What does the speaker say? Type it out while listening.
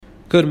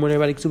Good morning,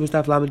 everybody.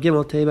 Ksubas Lamed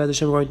Gimel. Today, by the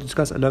Shem, we're going to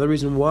discuss another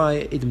reason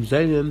why Eidim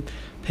Zayim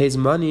pays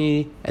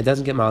money and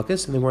doesn't get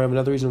Malchus, and then we're going to have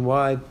another reason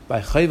why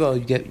by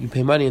Chayva you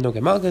pay money and don't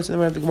get Malchus, and then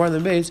we're going to have the Gemara in the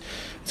base.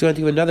 It's going to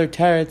give another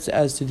teretz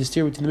as to the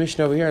steer between the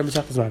Mishnah over here and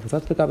Masechtas Malchus.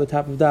 Let's pick up the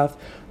top of Daf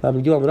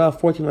Lamed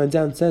Gimel. 14 lines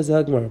down. It says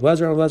the Gemara.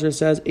 Blazer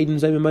says Eidim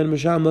Zayim Ma'anim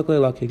Masham Luckily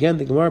Lucky. Again,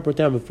 the Gemara brought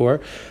down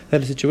before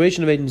that the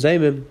situation of Eidim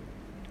Zayim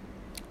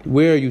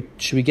where you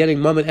should be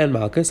getting Mammon and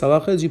Malchus,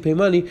 halacha is you pay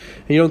money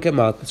and you don't get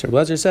Malchus. Rabbi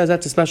Lezer says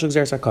that's a special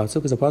Gzeres HaKatzel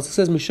because the pasuk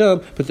says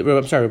Misham. But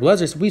Rabbi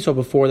Lezer, we saw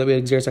before that we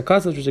had Gzeres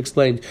HaKatzel, which was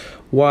explained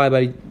why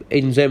by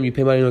Eidim Zayim you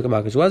pay money and you don't get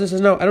Malchus. Rabbi Lezer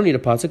says no, I don't need a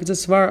pasuk. It's a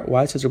svar.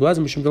 Why? It says Rabbi Lezer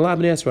Misham Dalab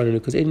Bnei Hasra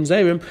because Eidim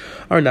Zayim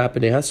are not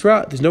Bnei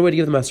Hasra. There's no way to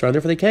give them Hasra, and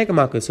therefore they can't get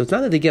Malchus. So it's not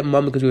that they get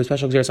Mammon because we have a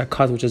special Gzeres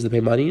HaKatzel, which is to pay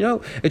money.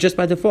 No, it's just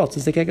by default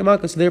since they can't get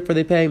Malchus, so therefore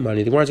they pay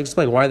money. The Gemara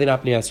explain why are they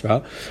not Bnei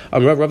Hasra.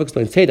 Rav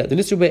explains Teda the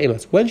Nisru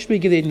Be'emas. When should we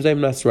give Eidim Zayim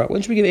Hasra?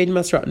 When should we give Eidim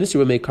Hasra?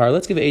 Nisru make car.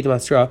 Let's give Eidim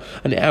Hasra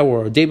an hour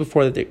or a day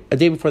before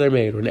they're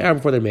made, or an hour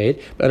before they're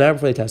made, an hour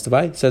before they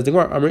testify. Says the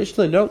Gemara, Amar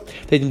Ishla, no,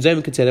 the Eidim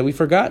Zayim could say that we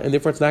forgot, and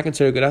therefore it's not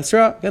considered good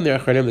Hasra. Again, they're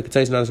Acharonim, they could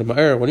say it's not a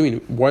Ma'er. What do you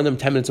mean? Warn them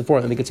 10 minutes before,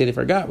 and they could say they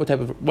forgot. What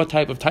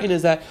type of tain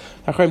is that?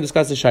 Acharonim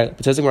discuss the Shaila.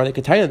 But says the Gemara, they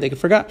could tain they could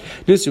forgot.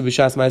 Nisru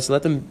B'Shas Ma'is,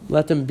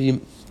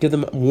 give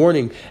them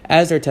warning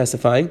as they're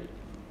testifying.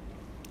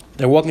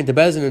 They're walking to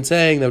Bezin and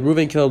saying that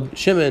Reuven killed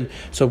Shimon.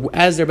 So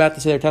as they're about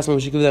to say their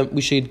testimony, we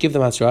should give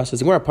them Hasra. Says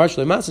the Gemara,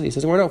 partially Masani.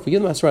 Says the Gemara, no, if we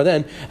give them Hasra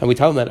then, and we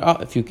tell them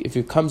that if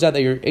it comes out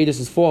that your Eidos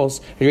is false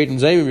and your Eidim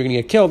Zayim you're going to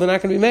get killed, they're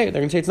not going to be made.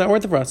 They're going to say it's not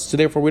worth it for us. So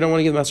therefore, we don't want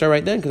to give them Hasra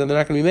right then because then they're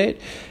not going to be made.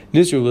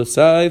 Nisru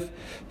l'saif.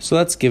 So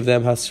let's give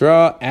them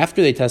Hasra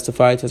after they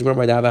testify. Says the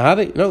Gemara,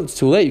 no, it's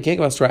too late. You can't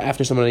give Hasra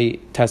after somebody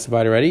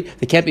testified already.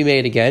 They can't be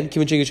made again.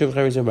 Therefore,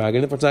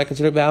 it's not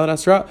considered valid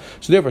Hasra.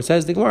 So therefore,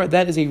 says the Gemara,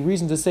 that is a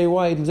reason to say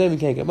why Eidim Zayim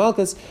can't get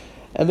Malchus.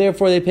 And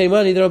therefore they pay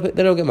money, they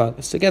don't get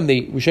Malchus. Again,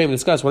 the Rishonim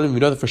discuss, we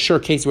know that for sure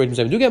case where Eidim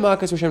Zayim do get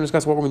Malchus, Rishonim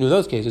discuss what we're going to do in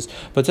those cases.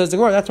 But says the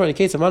Gemara, that's why in the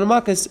case of Mammon and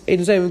Malchus, Eidim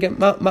Zayim get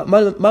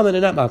Mammon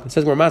and not Malchus.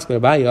 Says the Gemara,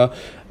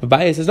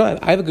 Abaya says, no,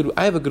 I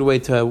have a good way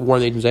to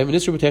warn Eidim Zayim. And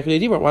this is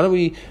why don't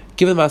we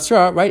give them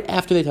Asra right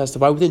after they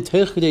testify within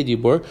Teichidei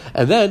Dibur,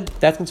 and then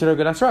that's considered a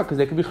good Asra because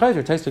they can be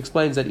Chayzer. Taisa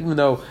explains that even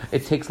though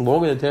it takes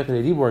longer than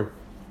Teichidei Dibur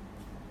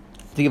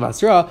to give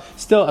Asra,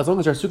 still, as long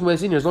as you're Sukkah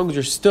Senior, as long as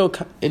you're still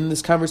in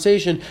this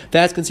conversation,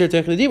 that's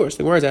considered Teichidei Dibur. So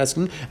the Gemara is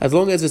asking, as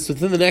long as it's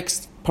within the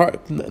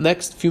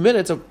next few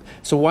minutes,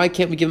 so why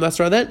can't we give them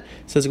Asra then?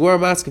 Says Gemara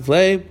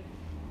Maskeflei.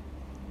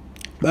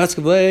 Now Rav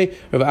Achra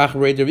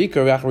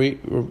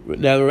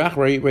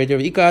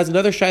has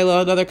another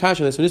shaila, another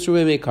kasha. That's when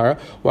Nisru make kara.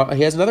 Well,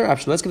 he has another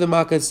option. Let's give them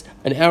Malchus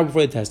an hour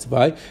before they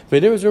testify.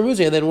 And then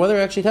when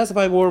they're actually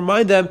testifying, we'll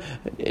remind them,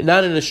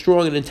 not in a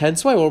strong and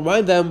intense way. We'll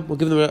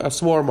give them a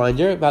small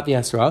reminder about the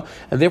Hasra,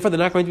 and therefore they're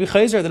not going to be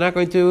chayzer. They're not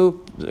going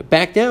to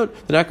back down.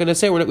 They're not going to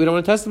say we don't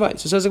want to testify.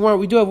 So says the Gemara,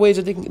 we do have ways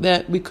of thinking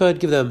that we could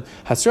give them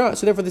Hasra.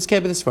 So therefore this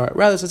can't be this far.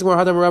 Rather, says the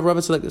Gemara, Hadam Rav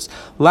like this.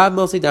 Lab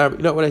mostly down.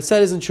 You know what I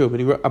said isn't true. But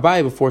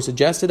Abai before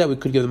suggested that we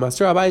could give them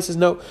Asra. Abai says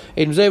no.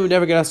 Eidim Zayim would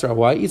never get Asra.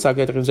 Why? If you think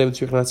that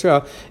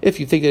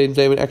Eidim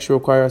Zayim would actually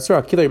require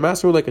Asra, Killer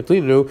Master like a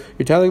Tlinu,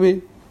 you're telling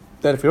me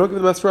that if we don't give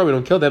them Asra, we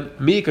don't kill them.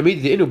 Is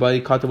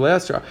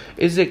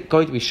it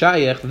going to be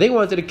Shayach? They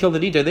wanted to kill the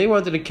Nidar. They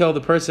wanted to kill the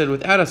person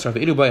without Asra.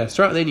 They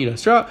need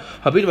Asra.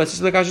 The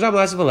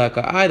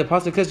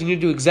pasuk says you need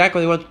to do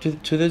exactly what they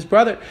want to this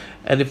brother.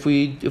 And if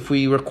we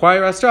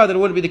require Asra, then it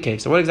wouldn't be the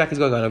case. So what exactly is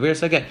going on over here?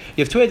 So again,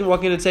 you have two Eidim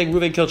walking in and saying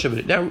Reuven killed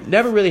Shimon. Now,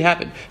 never really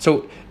happened.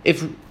 So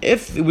if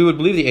we would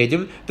believe the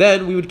Eidim,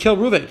 then we would kill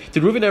Reuven.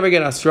 Did Reuven ever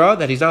get Asra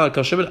that he's not allowed to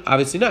kill Shimon?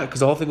 Obviously not, because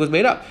the whole thing was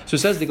made up. So it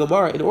says the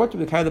Gemara, in order to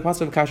be kind of the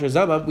pasuk of Kasher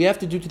Zama, we have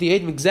to do to the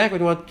Eidim exactly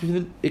what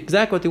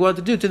they want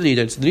to do to the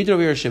Nidar. So the Nidar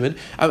over here is Shimon,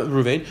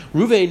 Reuven.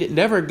 Reuven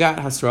never got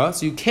Hasra,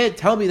 so you can't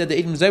tell me that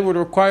the Eidim Zayim would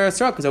require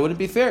Hasra, because that wouldn't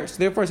be fair. So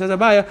therefore, says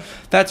Abaya,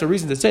 that's a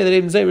reason to say that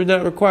Eidim Zayim would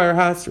not require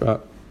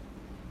Hasra.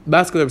 You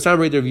want to tell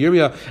me that if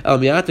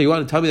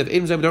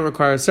Eidim Zayim don't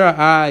require Hasra,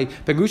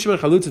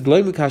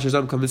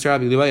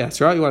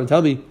 you want to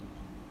tell me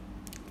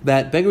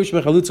that Ben Gurush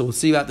Mechalutza, we'll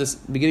see about this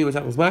beginning with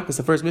Malchus.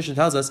 The first mission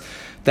tells us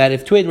that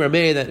if two Eidim are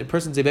made, that a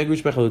person's a Ben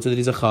Gurush Mechalutza, that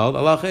he's a Chal.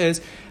 Allah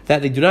is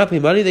that they do not pay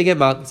money, they get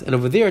Malchus. And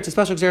over there, it's a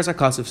special Gzeres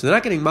HaKasuf. So they're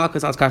not getting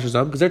Malchus as Kasher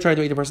Zam because they're trying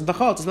to make the person the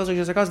Chal. It's a special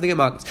Gzeres HaKasuf, they get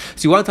Malchus.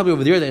 So you want to tell me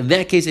over there that in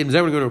that case, Eidim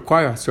Zayim are going to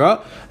require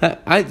Hasra?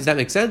 Does that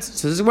make sense?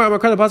 So this is where I'm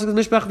going to the pasuk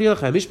is Mishpach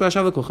V'Yilchem,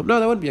 Mishpach Shavakochem.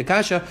 No, that wouldn't be a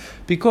Kasha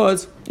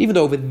because even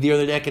though over there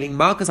they're not getting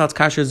Malchus as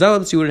Kasher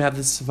Zam, so you wouldn't have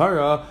the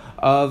Svara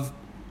of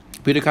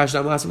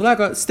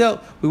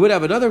still, we would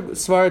have another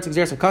svara to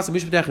Gzeres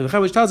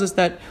HaKasuf, which tells us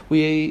that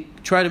we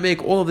try to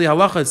make all of the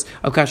halachas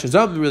of Kasher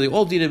Zam really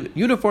all dinim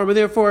uniform, and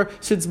therefore,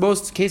 since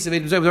most cases of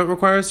Eidim Zayim don't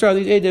require Hasra,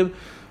 these Eidim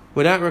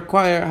would not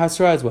require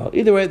Hasra as well.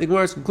 Either way, the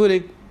Gemara is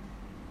concluding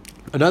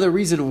another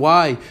reason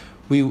why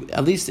we,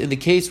 at least in the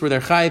case where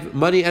they're chayiv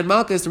money and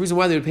Malchus, the reason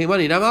why they would pay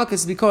money and not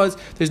Malchus is because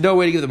there's no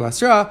way to give them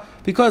Hasra,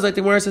 because like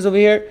the Gemara says over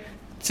here,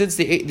 since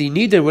the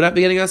Nidin would not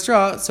be getting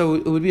Hasra, so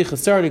it would be a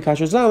Chasar and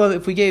Kasher Zalman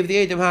if we gave the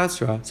Eidim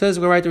Hasra. It says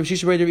we're right there,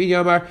 Shisha Reder Idi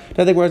Amar. Now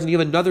I think we're going to give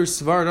another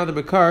Svar, another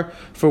Makar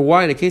for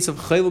why in a case of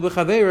Chaylu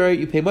B'Chaveira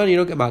you pay money, you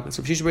don't get Malkus.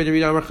 So Shisha Reder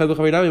Idi Amar Chaylu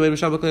B'Chaveira you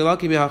Misham B'Klei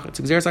Laki Me'ach. It's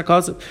Xeris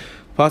HaKasim.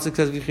 Pasuk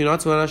says the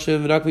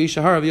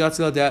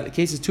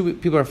case is two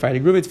people are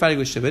fighting. Reuven's fighting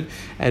with Shimon,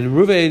 and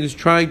Reuven is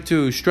trying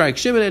to strike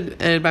Shimon,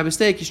 and by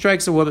mistake he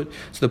strikes a woman.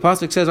 So the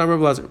pasuk says, "Amar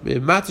Blazer." The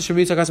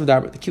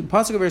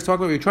pasuk over is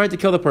talking about you're trying to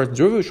kill the person.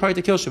 Reuven was trying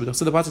to kill Shimon.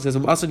 So the pasuk says,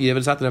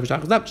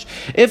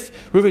 if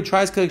Reuven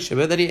tries killing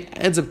Shimon, then he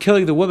ends up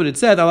killing the woman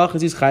instead. Allah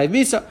is chayiv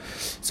misa.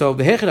 So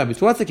the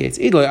so what's the case?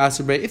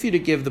 If you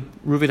didn't give the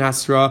Reuven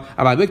hasra,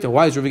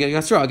 why is Reuven getting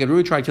hasra? Again,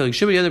 Reuven tried killing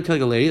Shimon, he ended up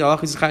killing a lady. Allah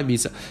is chayiv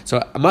misa. So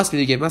it must be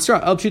they gave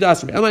hasra. And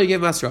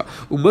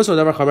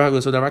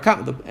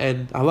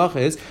halacha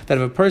is that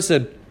if a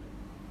person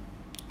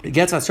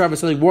gets Hasra for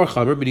something more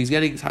chamer, but he's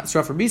getting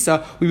Hasra for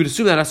Misa, we would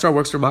assume that Hasra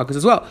works for Malkus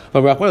as well.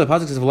 But one of the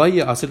pasuk says, the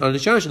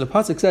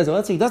pasuk says,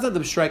 let's say he doesn't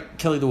end up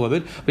killing the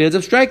woman, but he ends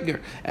up striking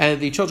her, and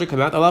the children come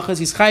out. Allah is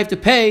he's chayiv to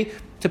pay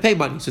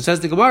money. So it says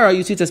the Gemara,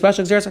 you see it's a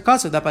special Xeris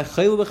HaKasim that by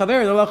Chaylu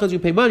B'Chaver, the Allah is you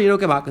pay money, you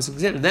don't get Malkus.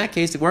 In that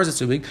case, the Gemara is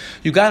assuming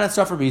you got that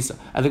stuff from Misa,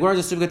 and the Gemara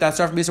is assuming that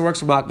stuff from Misa works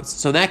for Malkus.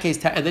 So in that case,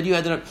 and then you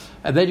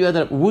ended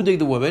up wounding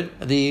the woman,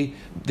 and the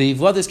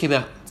Vladis came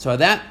out. So at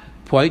that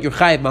point, you're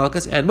chayiv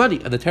Malkus and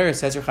money, and the Torah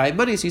says you're chayiv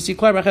money. So you see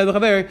clear by Chaylu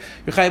B'Chaver,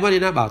 you're chayiv money,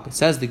 not Malkus.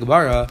 Says the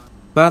Gemara.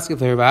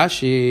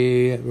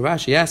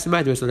 Rashi asked him,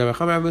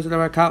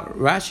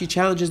 Rashi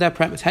challenges that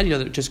premise. How do you know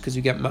that just because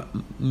you get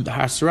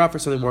hasra for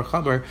something more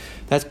chamer,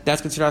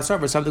 that's considered hasra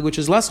for something which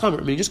is less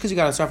chamer? I mean, just because you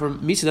got hasra from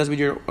misa doesn't mean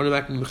you're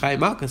automatically mechayiv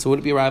malkus. So would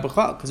it be a raya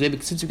b'chal? Because maybe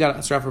since you got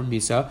hasra from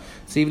misa,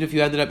 so even if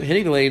you ended up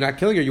hitting the lady, not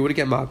killing her, you wouldn't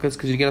get malkus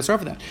because you didn't get hasra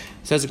for that. It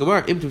says the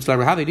Gemara, if you want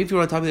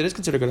to tell me that is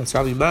considered good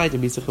hasra, you might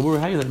and misa chamur.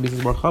 How do you know that misa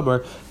is more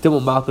chamer? Then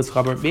will malkus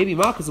chamer? Maybe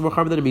malkus is more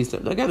chamer than a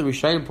misa. Again, the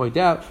Rishayim point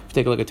out. If you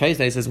take a look at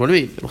Taisei, it says, what do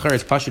you mean? The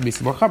is pashut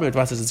misa more chamer.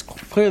 The says it's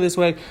clear this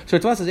way. So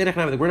Tva says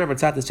we're never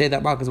tzad to say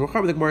that malkus is more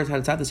chamer. The Gemara is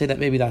tzad to say that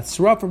maybe that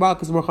hasra for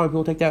malkus is more chamer.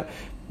 People take that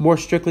more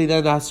strictly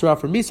than the hasra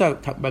for misa.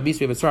 By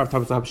misa we have a hasra of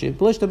tamas nabashim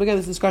pelishtim. Again,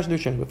 this discussion they're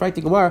sharing. But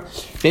frankly, Gemara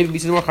maybe misa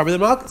is more chamer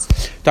than malkus.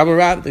 Damar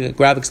Rav, the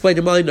Rav explained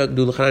to Mali,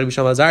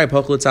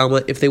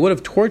 if they would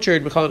have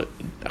tortured Chanan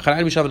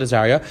Mishal and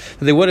Azariah,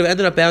 then they would have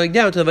ended up bowing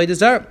down to the Avodah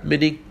Zarah,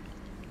 meaning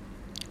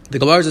the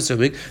Gemara is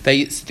assuming that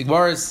the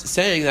Gemara is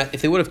saying that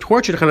if they would have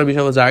tortured Chanan Mishal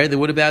and Azariah, they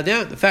would have bowed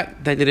down. The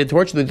fact that they didn't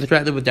torture them, they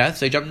threatened them with death,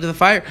 so they jumped into the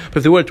fire. But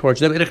if they would have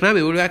tortured them, they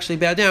would have actually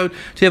bowed down to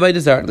the Avodah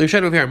Zarah. They're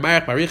showing over here,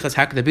 Marach Marichas,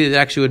 how could it be that they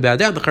actually would bow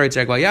down? The Charetz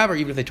Regla Yavar,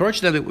 even if they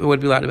tortured them, it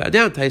wouldn't be allowed to bow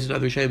down. Tais and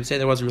other Rishonim say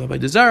there wasn't real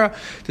Avodah Zarah.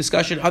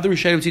 Discussion. Other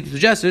Rishonim seem to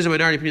suggest there's a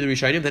minority opinion of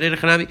the Rishonim that in a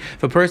Chanami,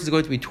 if a person is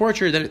going to be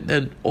tortured,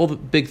 then all the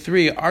big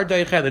three are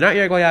Dayichem. They're not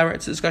Regla Yavar.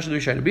 It's a discussion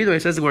of the Rishonim. But either way,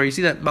 it says where you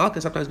see that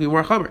Malkus sometimes be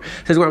more chamer.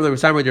 It says where they were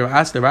Samar Rav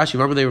Ash, the Rashi.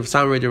 Remember they were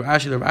Samar Rav Ashi. How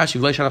can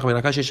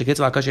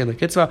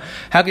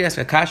you ask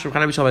a kash from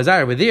Chanan Mishal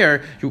Azariah? But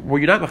there,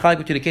 where you're not machalik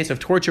between a case of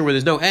torture where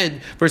there's no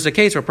end versus a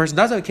case where a person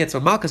does have a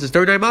kitzvah, malchus is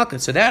 39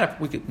 malchus. So that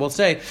we'll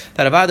say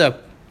that Avada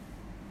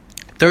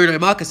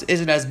 39 malchus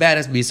isn't as bad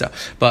as misa,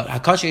 but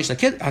hakash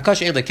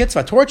and the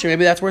kitzvah torture,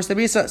 maybe that's worse than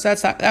misa. So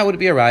that would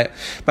be a riot.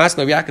 Rabbi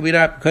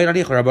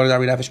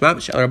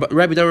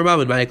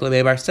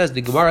says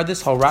the Gemara,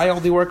 this whole riot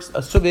only works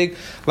assuming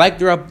like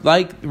the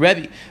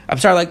Rabbanan,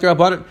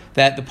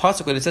 that the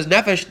pasuk when it says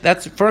nefesh,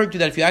 that's referring to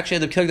that if you actually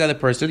end up killing the other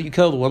person, you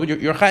kill the woman,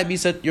 you're chayiv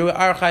misa, you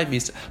are chayiv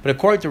misa. But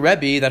according to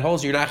Rebbe, that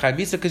holds you're not chayiv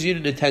misa because you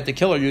didn't intend to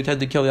kill her, you intend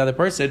to kill the other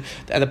person.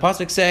 And the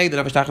pasuk saying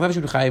that nefesh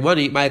would be chayiv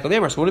money,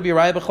 so would it be a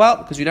riot b'chlal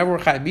because you never were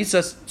chayiv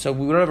misa? So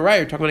we don't have a riot.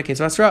 You're talking about a case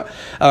of asra.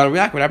 No,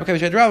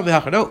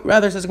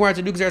 rather it says we're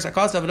to do Xeris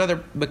HaKasim of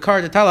another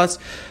makar to tell us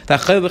that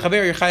chayiv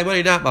b'chaver you're chayiv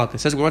money, not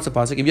malchus. Says what's the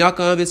pasuk? The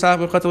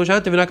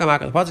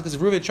pasuk says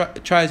if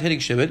Reuven tries hitting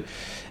Shimon,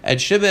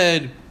 and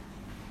Shimon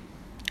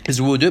is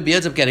wounded, he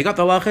ends up getting up.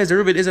 The halacha is the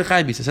Reuven is a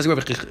chayiv misa. Says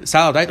what's the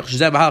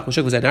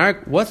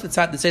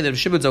tzad to say that if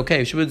Shimon's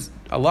okay, if Shimon's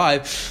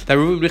alive, that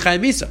Reuven is chayiv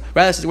misa?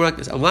 Rather says we're like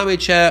this. That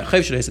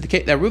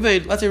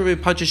Reuven, let's say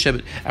Reuven punches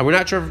Shimon, and we're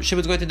not sure if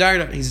Shimon's going to die or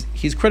not.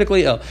 He's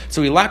critically ill,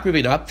 so we lock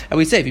Reuven up, and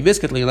we say if he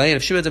missed and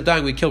if Shimon ends up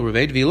dying, we kill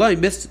Reuven. If he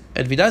missed,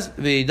 and if he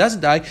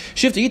doesn't die,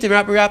 shift to eat him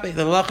rapid.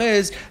 The halacha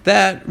is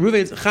that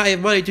Reuven's chayiv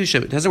money to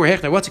Shimon. Doesn't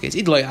work. What's the case?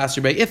 If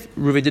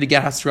Reuven didn't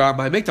get hasra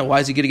by mikta, why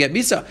is he going to get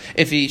misa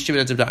if Shimon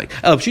ends up dying?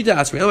 Pshita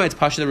Asra. It's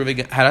Pasha that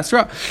Reuven had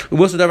Asra. The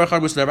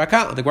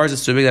Gemara is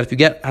assuming that if you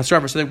get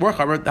Asra for something more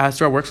chamer, the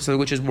Asra works for something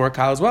which is more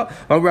kal as well.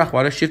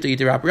 Shift to eat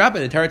the and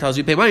the Torah tells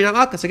you pay money, not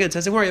malchus. Again, it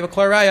says in where you have a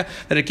klaraya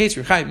that in case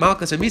you're chayiv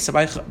malchus and misa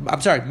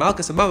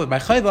malchus and mammon by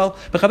chayvel,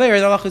 but chaver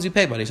the halachas you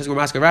pay money. It says we're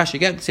asking Rashi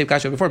again, same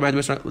kasha before. How do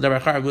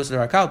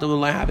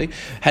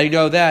you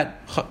know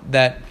that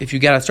if you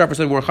get Asra for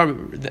something more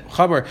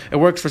chamer, it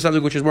works for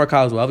something which is more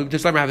kal as well?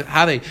 Just have a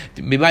mimayid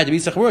the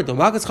misa chamer, the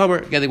malchus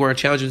chamer. Again, they weren't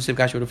challenging the same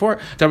kasha before.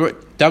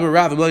 Damar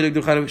Rav, Amalei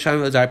Nagdu Chanan Mishal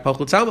and Azariah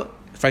Pochel Tzalma.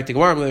 Frank the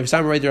Gemara, Amalei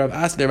Sam Reid Rav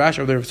asked the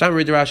Rashi, Amalei Sam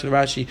Reid Rashi, the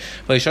Rashi.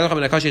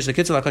 V'Yishalacham and Akash is the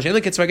Kitzur, Akash and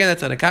the Kitzur. Again,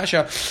 that's an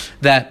Akasha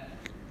that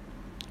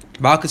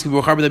Malchus can be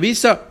more than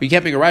Misa. You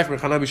can't bring a right from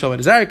Chanam Bishal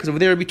Desire because over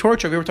there it would be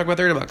torture. If we were talking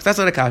about the Malchus, that's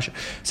not a kasha.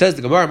 Says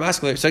the Gemara,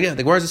 masculine. So again,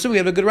 the Gemara is assuming you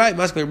have a good right.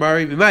 Masculine,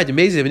 Mari,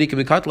 amazing.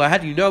 How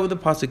do you know when the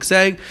pasuk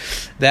saying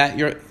that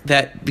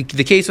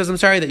the case was? I'm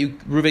sorry that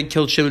Reuven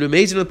killed Shimon.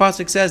 Amazing. The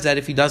pasuk says that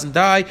if he doesn't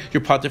die,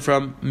 you're potter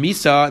from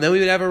Misa. And then we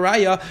would have a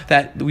raya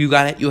that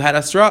you had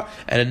Asra,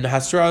 and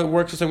Asra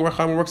works the same way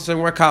Chama works the same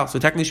way Kal. So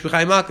technically,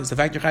 Shbechai Malchus. The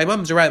fact you're Chai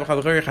Mam is right.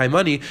 Chai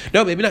money.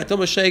 No, maybe not.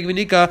 Dilma Sheik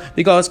Vinika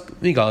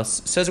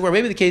Migas says where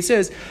maybe the case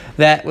is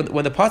that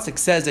when the pasuk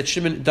says that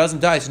Shimon doesn't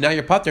die, so now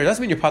you're pater. It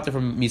doesn't mean you're pater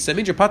from Misa. It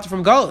means you're pater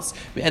from Galus.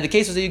 And the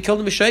case is that you killed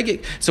him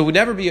Mishagik. So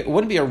it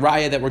wouldn't be a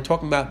raya that we're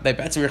talking about that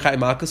Betzim Yerchai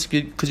Malchus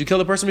because you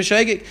killed a person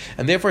Mishagik.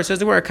 And therefore it says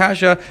the word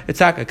Akasha,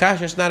 it's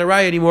Akasha, it's not a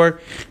raya anymore.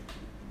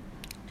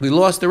 We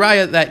lost the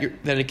raya that in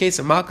the case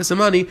of Malchus and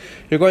money,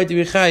 you're going to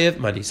be chayiv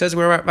money. It says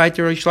we're right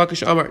to Rish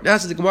Lakish Amar. Now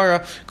says the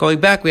Gemara,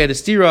 going back, we had a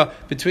stira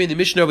between the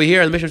mission over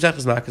here and the mission of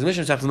Sechus Malchus. The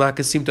mission of Sechus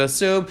Malchus seemed to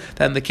assume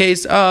that in the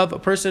case of a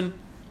person,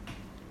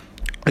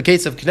 a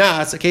case of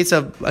Knas, a case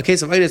of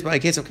Einus, by a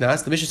case of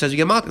Knas, the mission says you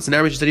get Malchus, and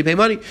now Rish said you pay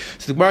money.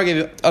 So the Gemara gave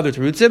you other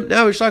terutzim.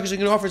 Now Rish Lakish is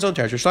going to offer his own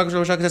territory. Rish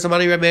Lakish has some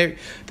money. The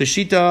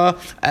Shita,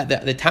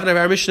 the Tana of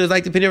our mission is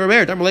like the opinion of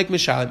Rameir.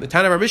 The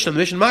Tana of our mission, the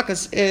mission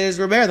Malchus is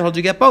Rameir. The whole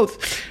you get both.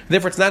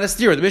 Therefore, it's not a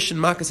stira. The mission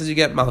Malchus says you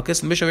get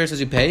Malchus, the mission Rameir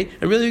says you pay,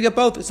 and really you get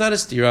both. It's not a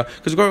stira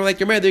because we're going like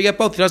your mayor, there you get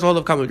both. He doesn't hold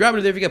up common with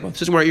Rabbi, there you get both.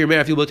 Says where your mayor,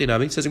 if you look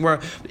at says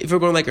where if we're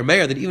going like your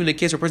mayor, then even in the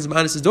case where a person's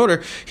minus his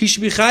daughter, he should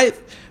be chayiv.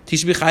 He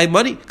should be chayiv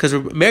money because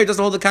mayor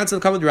doesn't hold the concept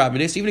of common with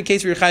Rabbi. So even in the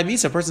case where you're chayiv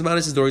misa, a person's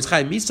minus his daughter is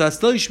chayiv misa,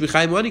 still you should be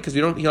chayiv money because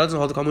he doesn't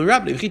hold the common with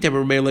Rabbi. If he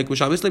temper mayor like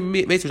Mishal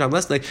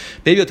less like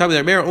maybe you'll tell me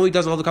that mayor only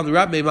doesn't hold the common with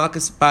Rabbi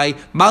by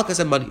Malchus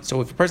and money.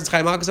 So if a person's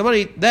chayiv Malchus and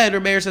money, then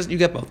Rameir says you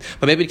get both.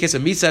 But maybe in the case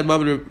of misa and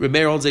mom,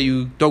 Rameir holds that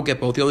you don't get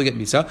both. You only get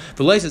misa.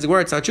 The lay says the word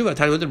it's not true.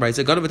 Tiny Linden writes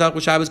Ganav v'tach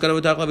l'Shabbos, Ganav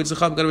v'tach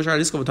l'Vitzcham, Ganav v'shar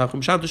Niskam v'tach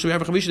l'Sham to Shemar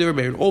v'chamisha. They were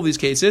married. All these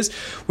cases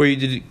where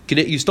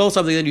you stole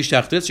something and then you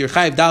shechted it, so you're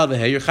chayiv dal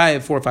v'hei, you're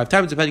chayiv 4 or 5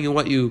 times depending on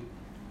what you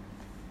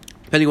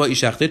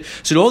shechted.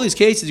 So in all these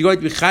cases, you're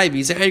going to be chayiv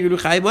misa and you're going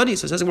to chayiv money.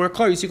 So it says in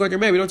Gemara, you see going to your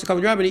married. We don't see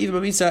common rabbi even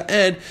misa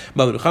and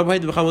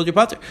mamon. Your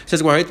pater.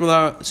 Says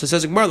Gemara, so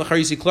says Gemara,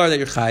 you see clear that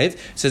you're chayiv.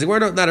 Says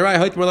Gemara, not a right.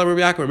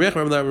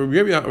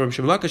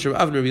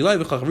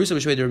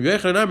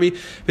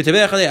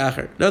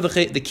 Now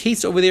the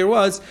case over there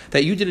was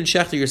that you didn't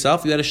shechter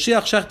yourself. You had a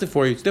sheach shechter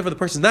for you. So therefore, the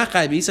person's not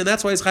chayiv misa, and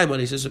that's why it's chayiv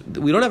money. So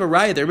we don't have a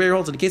riot there. Married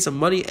holds in the case of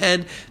money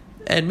and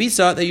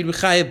misa that you'd be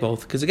chayiv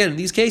both, because again in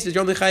these cases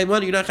you're only chayiv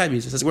money, you're not chayiv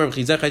misa. Says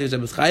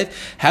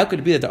how could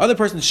it be that the other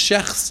person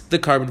shechs the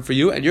carbon for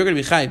you and you're going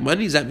to be chayiv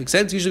money? Does that make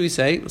sense? Usually we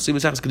say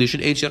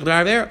condition ain't shech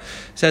d'arver.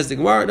 Says the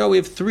Gemara, no, we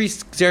have 3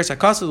 xeris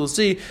hakasas. We'll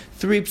see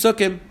 3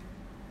 psukim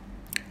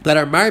that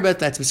are maribet,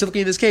 that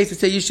specifically in this case, we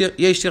say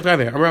yesh shech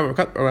d'arver. One of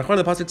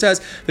the pasuk says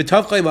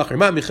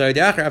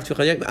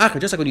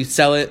just like when you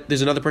sell it,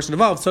 there's another person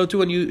involved. So too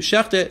when you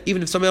shecht it,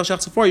 even if somebody else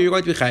shechts it for you, you're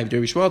going to be chayiv.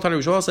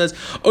 Rishmael says,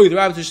 oh, the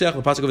rabbi to shech.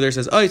 The pasuk over there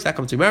says, oh, that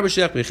comes to maribet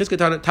shech. Bechizke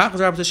tana tachas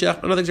rabbi to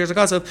shech. Another xeris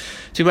hakasas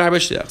to maribet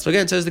shech. So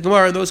again, says the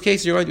Gemara, in those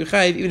cases you're going to be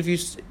chayiv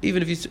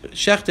even if you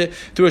shecht it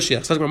through a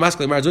shech. So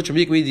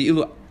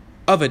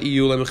of it,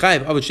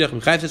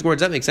 says, where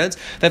does that make sense?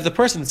 That if the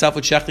person himself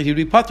would shech, he would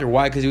be putter.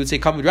 Why? Because he would say,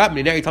 come with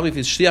Rabbi. Now you tell me if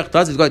his shech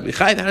does, he's going to be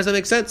chayiv. How does that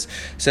make sense?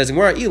 Says, says,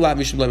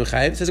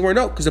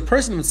 no, because the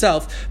person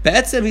himself,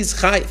 be'etzem, he's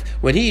chayiv.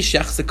 When he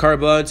shechs the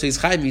carbon, so he's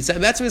chayiv misa,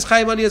 and that's when he's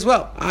chayiv money as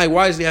well.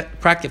 Why does he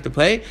practice to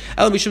play?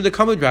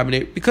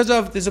 Because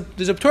of, there's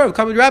a Torah of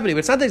come with Rabbi, but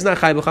it's not that he's not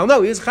chayiv.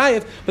 No, he is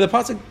chayiv, but the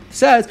pasuk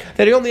says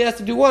that he only has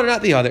to do one and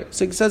not the other.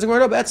 So it says,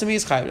 no, be'etzem, he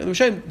is chayiv. And we're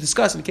trying to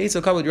discuss in the case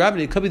of come with Rabbi,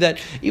 it could be that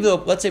even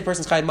though, let's say a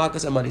person's chayiv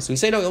Malchus and money, so we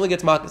say no, he only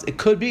gets Malchus. It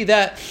could be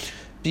that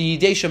the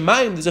Yidei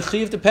Shemayim, there's a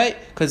chiyuv to pay,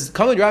 because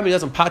Kamad Rabbi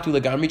doesn't patu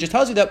legam. He just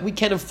tells you that we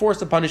can't enforce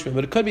the punishment,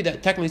 but it could be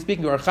that technically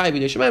speaking, you are chayiv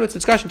Yidei Shemayim. It's a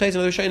discussion takes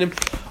another shaynim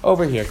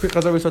over here. Quick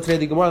chazor, we saw today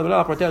the Gemara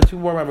Menach brought down 2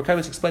 more Rambam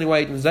comments explaining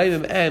why Yidin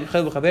Zayim and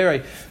Chel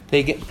v'Chaverei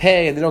they get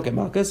pay and they don't get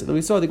Malchus. And then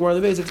we saw the Gemara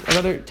the basics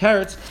another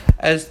teretz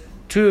as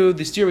to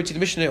the steer to the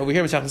Mishnah over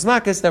here with Shachas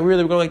Malchus that we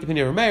really were going like the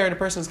opinion of Meir and a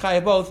person's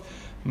chayiv both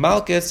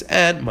Malchus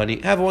and money.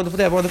 Have a wonderful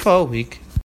day. Have a wonderful week.